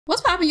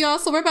What's poppin', y'all?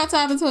 So we're about to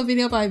dive into a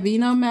video by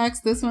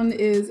Venomax. This one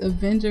is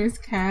Avengers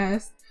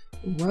cast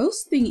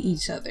roasting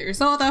each other.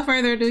 So without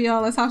further ado,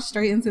 y'all, let's hop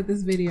straight into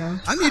this video.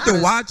 I need to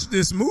watch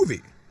this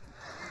movie.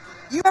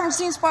 You haven't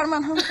seen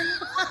Spider-Man Homecoming?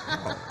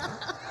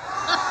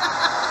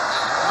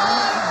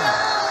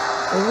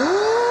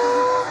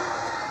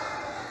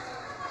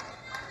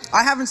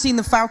 I haven't seen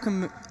the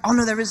Falcon. Oh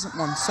no, there isn't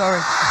one. Sorry.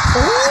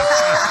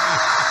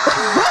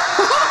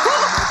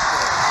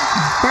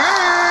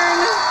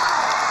 Burn.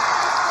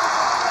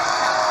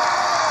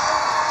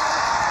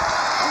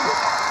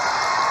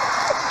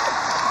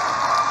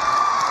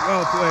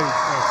 Well played,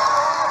 sir.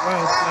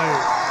 Well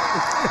played.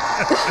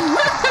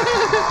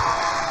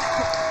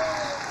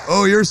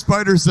 Oh, your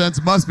spider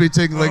sense must be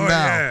tingling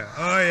now. Yeah.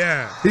 Oh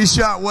yeah. He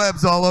shot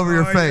webs all over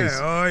your face. Yeah.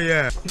 Oh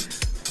yeah.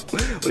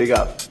 What do you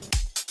got?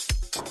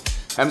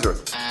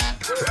 Hemsworth.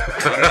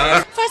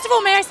 First of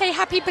all, may I say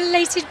happy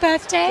belated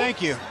birthday?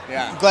 Thank you.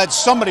 Yeah. Glad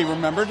somebody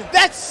remembered.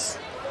 That's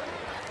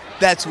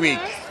weak.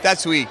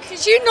 That's weak.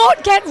 Did you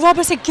not get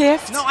Robert a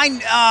gift? No,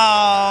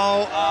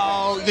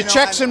 the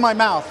check's in my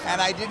mouth,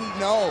 and I didn't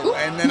know.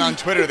 And then on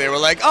Twitter they were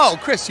like, "Oh,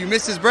 Chris, you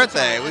missed his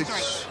birthday."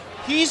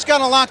 He's got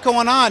a lot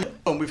going on.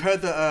 We've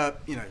heard that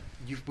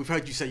we've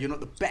heard you say you're not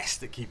the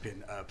best at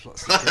keeping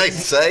plots. I'd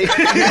say.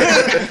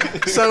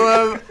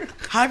 So,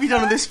 how have you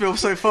done on this film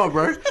so far,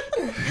 bro?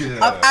 Yeah.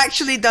 I've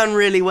actually done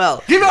really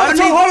well. Give it up to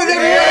Tom Holland,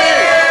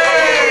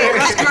 everyone!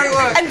 That's great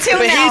work. Until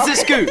now. But here's the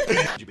scoop.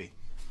 Would you be?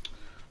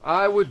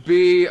 I would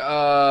be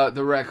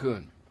the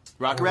raccoon.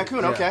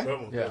 Raccoon, okay.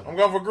 Yeah. I'm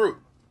going for Groot.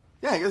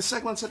 Yeah, the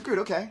second one said Groot,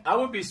 okay. I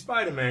would be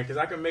Spider-Man because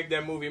I can make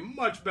that movie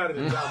much better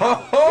than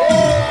Tom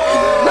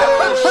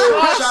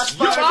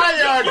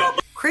Holland.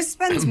 Chris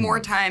spends more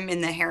time in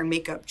the hair and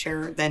makeup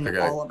chair than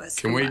all of us.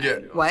 Can we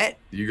get what?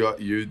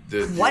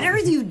 What are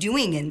you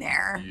doing in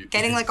there?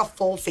 Getting like a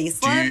full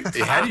facelift?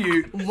 How do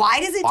you? Why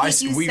does it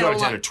take you we so got it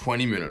down long? to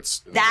 20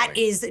 minutes. That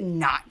is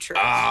not true.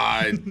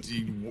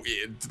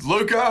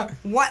 Luca.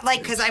 What?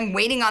 Like, because I'm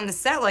waiting on the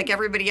set like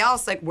everybody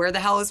else. Like, where the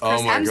hell is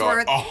Chris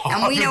Hemsworth?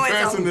 And we know the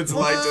it's person that's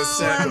late to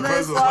set. The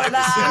person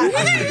that's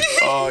late to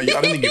set. Oh, I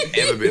don't think you've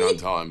ever been on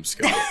time,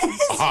 Scott.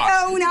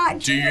 So not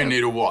Do you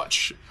need a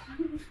watch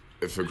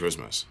for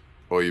Christmas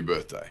or your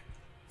birthday?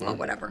 Well,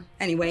 whatever.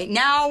 Anyway,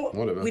 now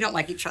we don't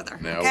like each other.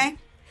 Okay.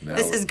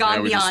 This has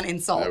gone beyond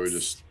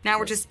insults. Now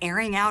we're just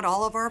airing out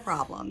all of our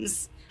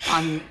problems.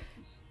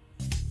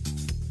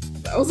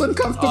 That was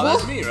uncomfortable. Oh,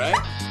 that's me, right?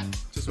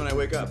 Just when I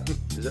wake up.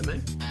 Is that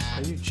me?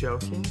 Are you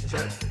joking? Is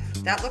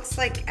that looks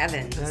like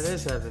Evans. That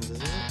is Evans,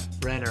 isn't it?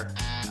 Renner.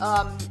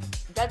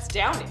 That's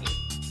Downey.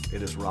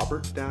 It is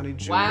Robert Downey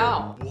Jr.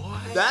 Wow.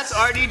 What? That's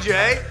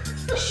RDJ.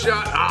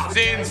 Shut up.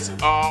 Since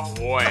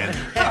when?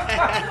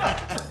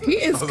 He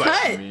is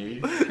cut.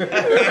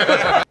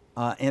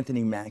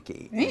 Anthony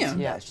Mackie. Damn.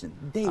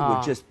 They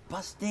were just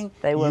busting.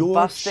 They were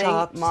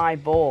busting my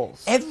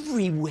balls.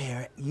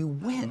 Everywhere you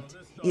went,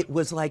 it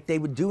was like they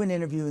would do an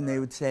interview and they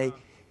would say,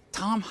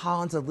 Tom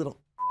Holland's a little.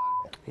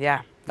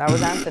 Yeah, that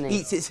was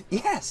Anthony.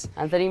 Yes.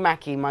 Anthony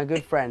Mackie, my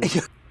good friend.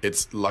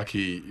 It's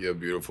lucky you're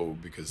beautiful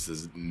because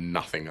there's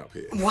nothing up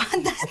here. What?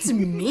 That's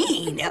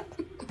mean.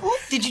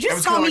 Did you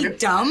just call me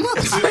dumb?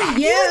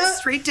 Yeah.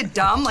 Straight to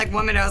dumb? Like,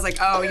 one minute I was like,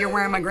 oh, you're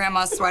wearing my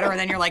grandma's sweater, and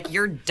then you're like,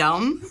 you're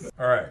dumb?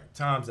 All right,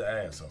 Tom's an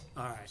asshole.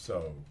 All right.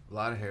 So, A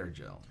lot of hair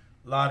gel.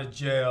 a lot of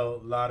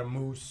gel, a lot of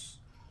mousse.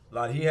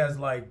 He has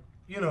like,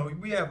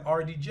 we have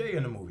RDJ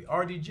in the movie.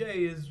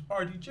 RDJ is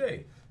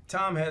RDJ.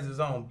 Tom has his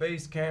own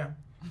base camp.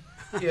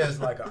 He has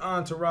like an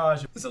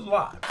entourage. It's a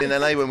lot. In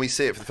LA, when we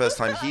see it for the first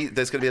time,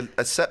 there's going to be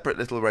a separate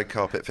little red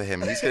carpet for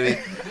him. He's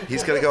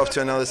going to go off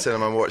to another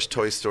cinema and watch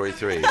Toy Story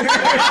 3. And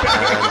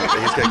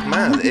he's going,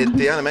 man,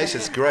 the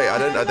animation's great. I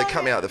don't know, they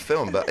cut me out of the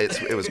film, but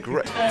it was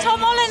great. Tom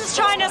Holland's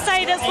trying to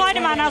say that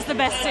Spider-Man has the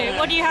best suit.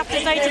 What do you have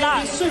to say to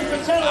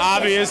that?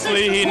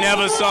 Obviously, he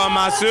never saw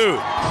my suit.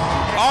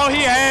 All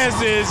he has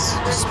is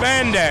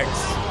spandex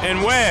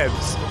and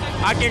webs.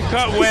 I can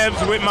cut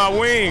webs with my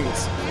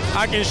wings.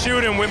 I can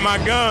shoot him with my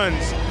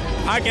guns.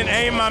 I can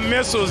aim my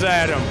missiles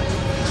at him.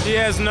 He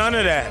has none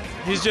of that.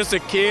 He's just a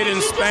kid in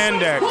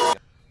spandex.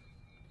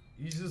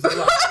 He's just a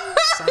lot.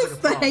 That's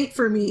the hate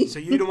for me. So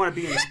you don't want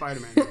to be in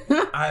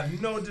Spider-Man? I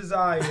have no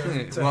desire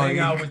to hang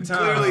out with Tom.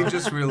 Clearly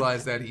just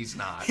realized that he's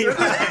not.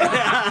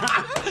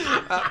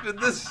 After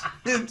this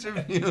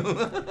interview.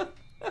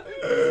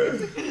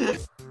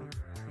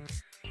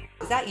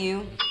 Is that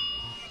you?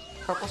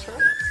 Purple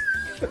shirt?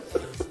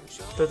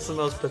 That's the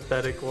most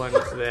pathetic one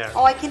there.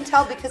 Oh, I can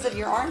tell because of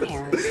your arm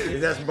hair.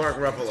 That's Mark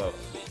Ruffalo.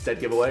 Is that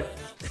giveaway?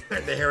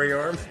 The hairy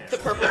arm? The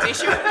purple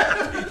t-shirt.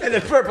 And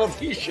the purple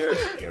t-shirt.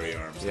 Hairy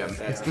arms. Yeah.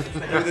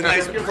 With a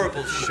nice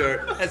purple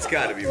shirt. That's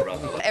got to be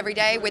Ruffalo. Every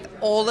day with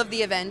all of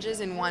the Avengers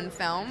in one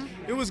film.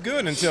 It was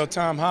good until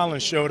Tom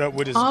Holland showed up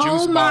with his Oh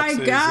juice my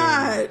boxes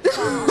God. and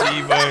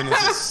Diva and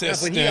his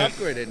assistant. But he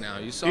upgraded now.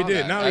 You saw He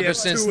did. that. Now he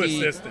has two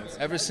assistants.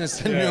 Ever since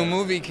the new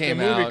movie came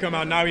out. The movie come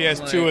out, now he has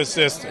two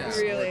assistants.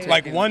 Really?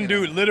 Like one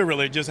dude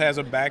literally just has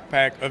a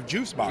backpack of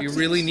juice boxes. You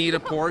really need a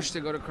Porsche to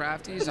go to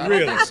Crafties? I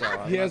Really? don't think so.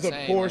 He has a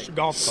Porsche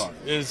golf cart. far.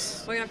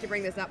 We're gonna have to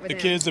bring this up with the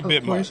him. kid's a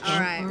bit much. All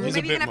right. Well, He's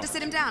maybe a you're bit gonna have to much.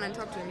 sit him down and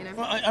talk to him. You know.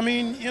 Well, I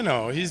mean, you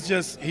know, it's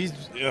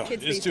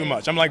Kids too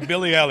much. I'm like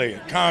Billy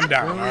Elliot. Calm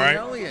down, all right?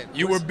 Elliot.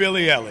 You were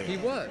Billy Elliot. He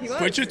was.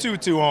 Put your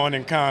tutu on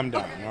and calm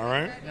down, all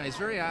right? Yeah, he's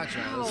very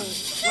agile. Wow. Look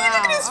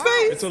at his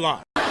face. It's a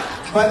lot.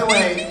 By the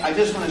way, I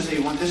just want to say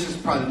this is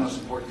probably the most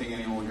important thing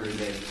anyone will hear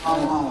today.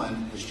 Tom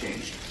Holland has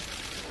changed.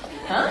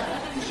 Huh?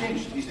 He's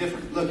changed. He's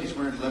different. Look, he's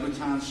wearing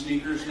Louboutin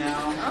sneakers now.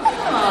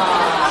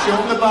 Oh. Show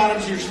him the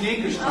bottoms of your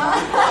sneakers, Tom.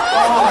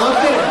 Oh, look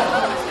at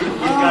him.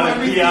 He's got a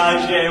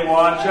Piaget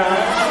watch on.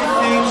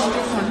 Everything's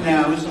different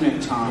now, isn't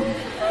it, Tom?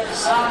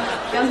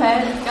 刚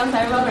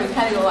才 Robert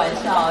开了个玩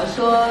笑，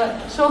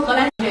说荷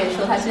兰人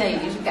说他现在已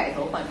经是改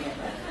头换面了。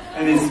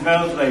And it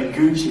smells like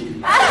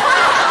Gucci. 然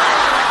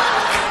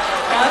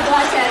后说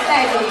他现在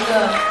带着一个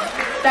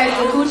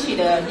Gucci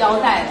的腰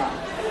带了。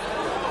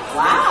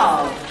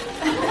Wow.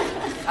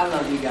 I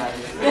love you guys.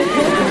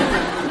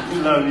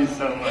 Love you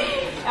so much.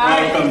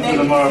 Welcome to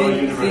the Marvel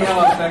Universe. See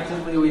how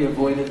effectively we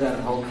avoided that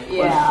whole question?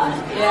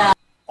 Yeah.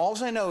 All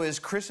I know is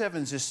Chris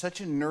Evans is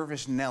such a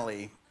nervous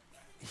Nelly.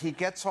 He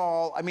gets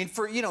all, I mean,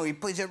 he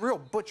plays a real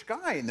butch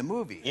guy in the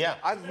movie. Yeah.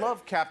 I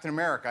love Captain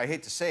America. I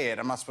hate to say it.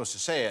 I'm not supposed to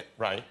say it.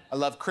 Right. I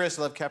love Chris.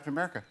 I love Captain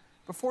America.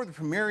 Before the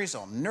premiere, he's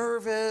all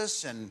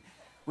nervous, and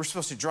we're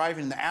supposed to drive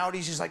in the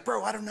Audis. He's like,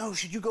 bro, I don't know.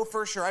 Should you go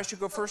first or I should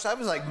go first? I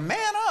was like,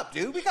 man up,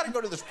 dude. We got to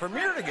go to this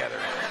premiere together.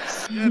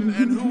 And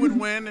who would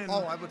win? And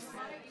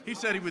he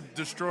said he would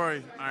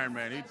destroy Iron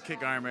Man. He'd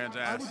kick Iron Man's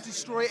ass. I would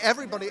destroy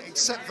everybody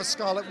except for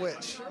Scarlet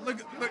Witch.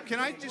 Look, can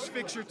I just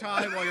fix your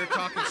tie while you're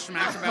talking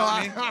smack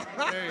about me?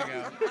 There you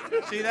go.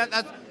 See,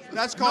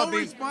 that's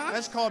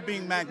called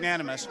being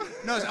magnanimous.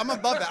 No, I'm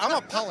above that. I'm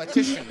a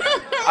politician.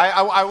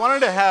 I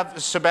wanted to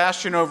have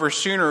Sebastian over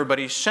sooner, but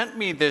he sent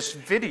me this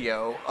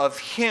video of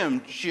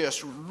him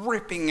just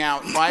ripping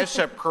out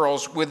bicep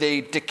curls with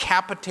a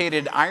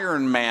decapitated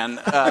Iron Man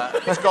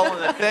skull in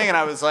the thing, and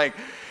I was like,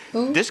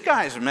 this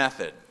guy's a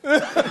method.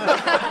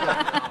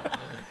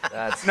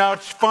 Now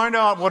find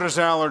out what his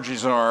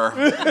allergies are.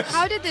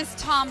 How did this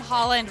Tom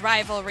Holland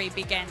rivalry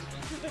begin?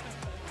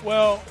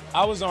 Well,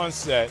 I was on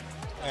set,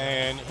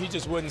 and he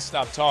just wouldn't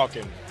stop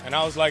talking. And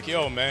I was like,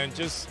 yo, man,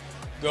 just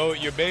go.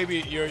 Your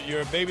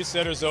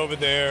babysitter's over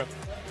there.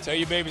 Tell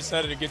your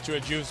babysitter to get you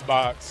a juice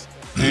box.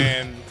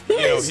 And, you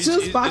know, Juice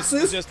it's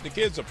boxes? just the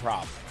kid's a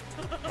problem.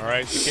 All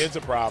right? The kid's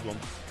a problem.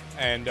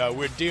 And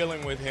we're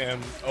dealing with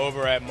him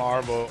over at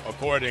Marvel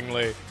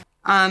accordingly.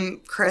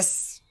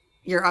 Chris,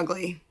 you're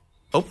ugly.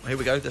 Oh, here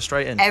we go. They're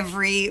straight in.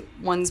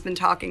 Everyone's been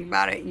talking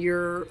about it.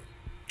 You're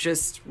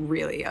just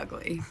really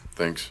ugly.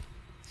 Thanks.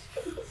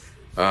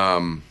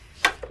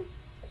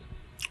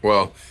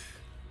 Well,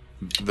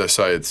 they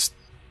say it's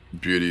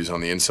beauty's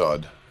on the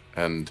inside,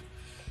 and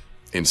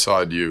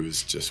inside you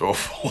is just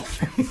awful.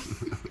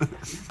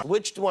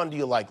 Which one do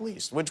you like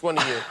least? Which one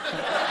do you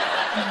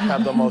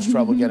have the most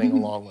trouble getting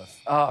along with?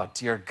 Oh,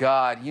 dear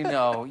God. You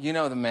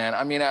know the man.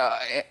 I mean,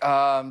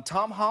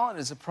 Tom Holland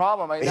is a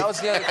problem. I mean, that was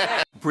the other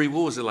thing. Bree,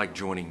 what was it like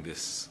joining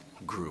this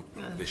group,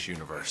 this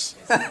universe?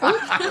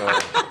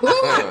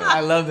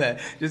 I love that.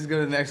 Just go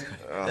to the next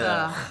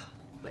question.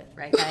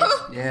 Right, guys?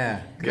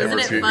 Yeah. Isn't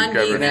it fun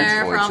being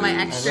there for all my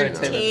extra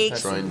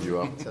takes? Trained you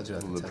up.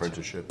 Little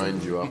apprenticeship.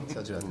 Trained you up.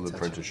 Little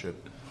apprenticip.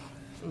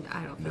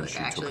 I don't feel like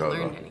I actually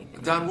learned anything.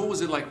 Don, what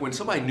was it like when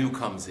somebody new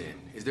comes in?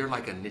 Is there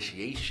like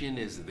initiation?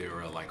 Is there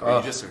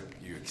are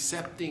you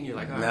accepting? You're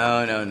like,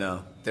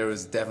 No. There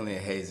was definitely a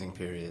hazing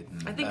period.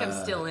 I think I'm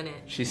still in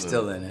it. She's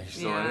still in it.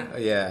 Still in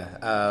it?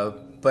 Yeah.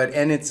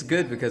 And it's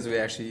good because we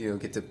actually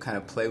get to kind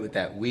of play with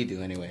that. We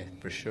do anyway,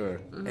 for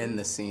sure, in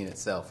the scene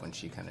itself when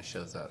she kind of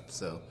shows up.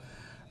 So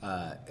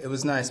it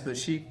was nice, but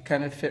she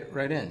kind of fit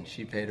right in.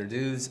 She paid her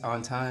dues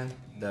on time.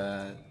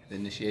 The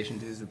initiation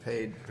dues were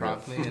paid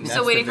promptly. And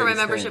Still waiting for my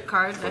membership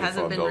card that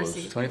hasn't been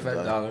received.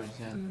 $25,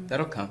 yeah.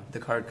 That'll come. The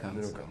card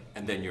comes.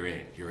 And then you're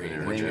in.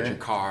 Once you get your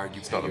card,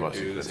 you pay your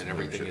dues, and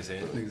everything is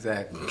in.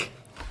 Exactly.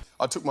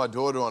 I took my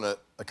daughter on it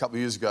a couple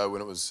of years ago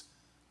when it was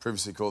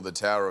previously called the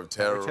Tower of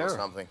Terror or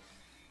something.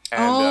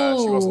 And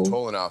she wasn't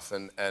tall enough,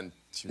 and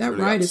she was that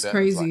really ride upset. is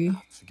crazy.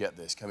 Like, forget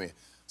this, come here.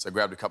 So I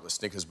grabbed a couple of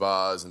Snickers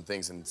bars and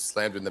things and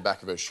slammed it in the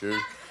back of her shoe,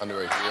 under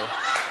her heel.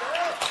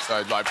 So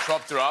I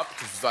propped her up,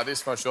 she was like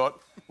this for a shot,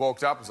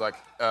 walked up, was like,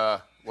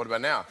 what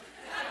about now?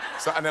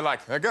 So, and they're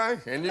like, okay,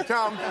 in you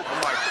come.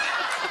 I'm like,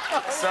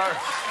 so...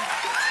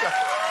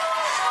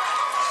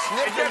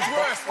 It gets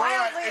worse.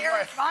 Wildly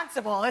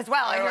irresponsible as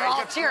well, and you're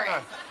all cheering.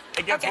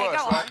 It gets worse,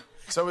 go right?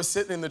 So we're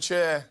sitting in the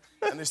chair,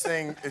 and this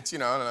thing, it's, I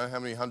don't know how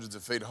many hundreds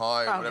of feet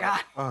high or whatever.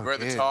 God. We're at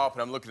the top,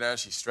 and I'm looking at her,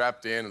 she's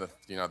strapped in, and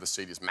the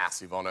seat is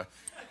massive on her.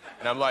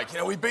 And I'm like,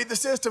 we beat the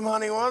system,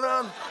 honey, well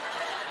done.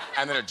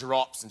 And then it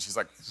drops, and she's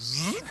like...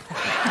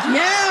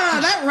 Yeah,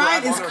 that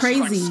ride is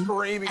crazy. She's like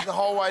screaming the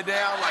whole way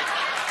down, like,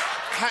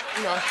 I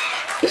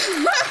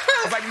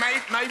was like,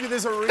 maybe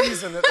there's a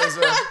reason that there's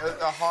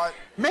a height...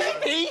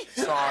 Maybe?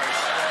 Size.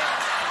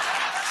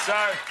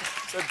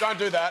 So don't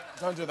do that.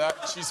 Don't do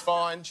that. She's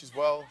fine. She's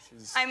well.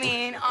 She's. I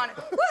mean, on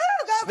woohoo,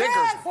 go Snickers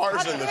Pats!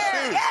 bars in the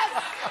food.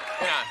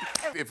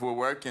 Yes! If we're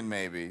working,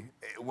 maybe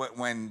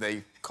when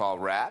they call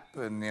rap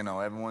and you know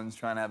everyone's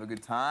trying to have a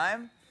good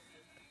time,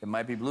 it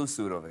might be Blue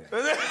Suit over here.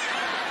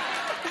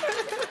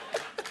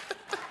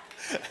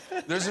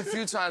 There's a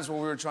few times when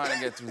we were trying to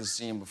get through the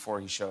scene before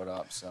he showed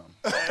up, so.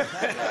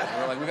 Yeah,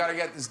 we're like, we gotta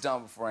get this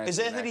done before Is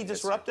Anthony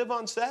disruptive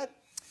on set?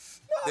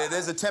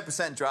 There's a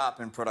 10% drop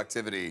in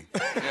productivity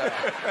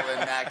when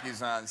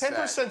Mackey's on set.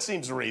 10%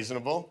 seems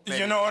reasonable.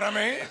 You know what I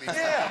mean?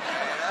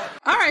 Yeah.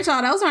 All right,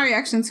 y'all, that was my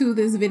reaction to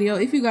this video.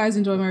 If you guys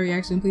enjoyed my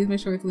reaction, please make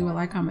sure to leave a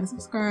like, comment,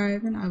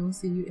 subscribe, and I will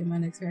see you in my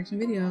next reaction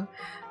video.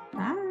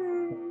 Bye.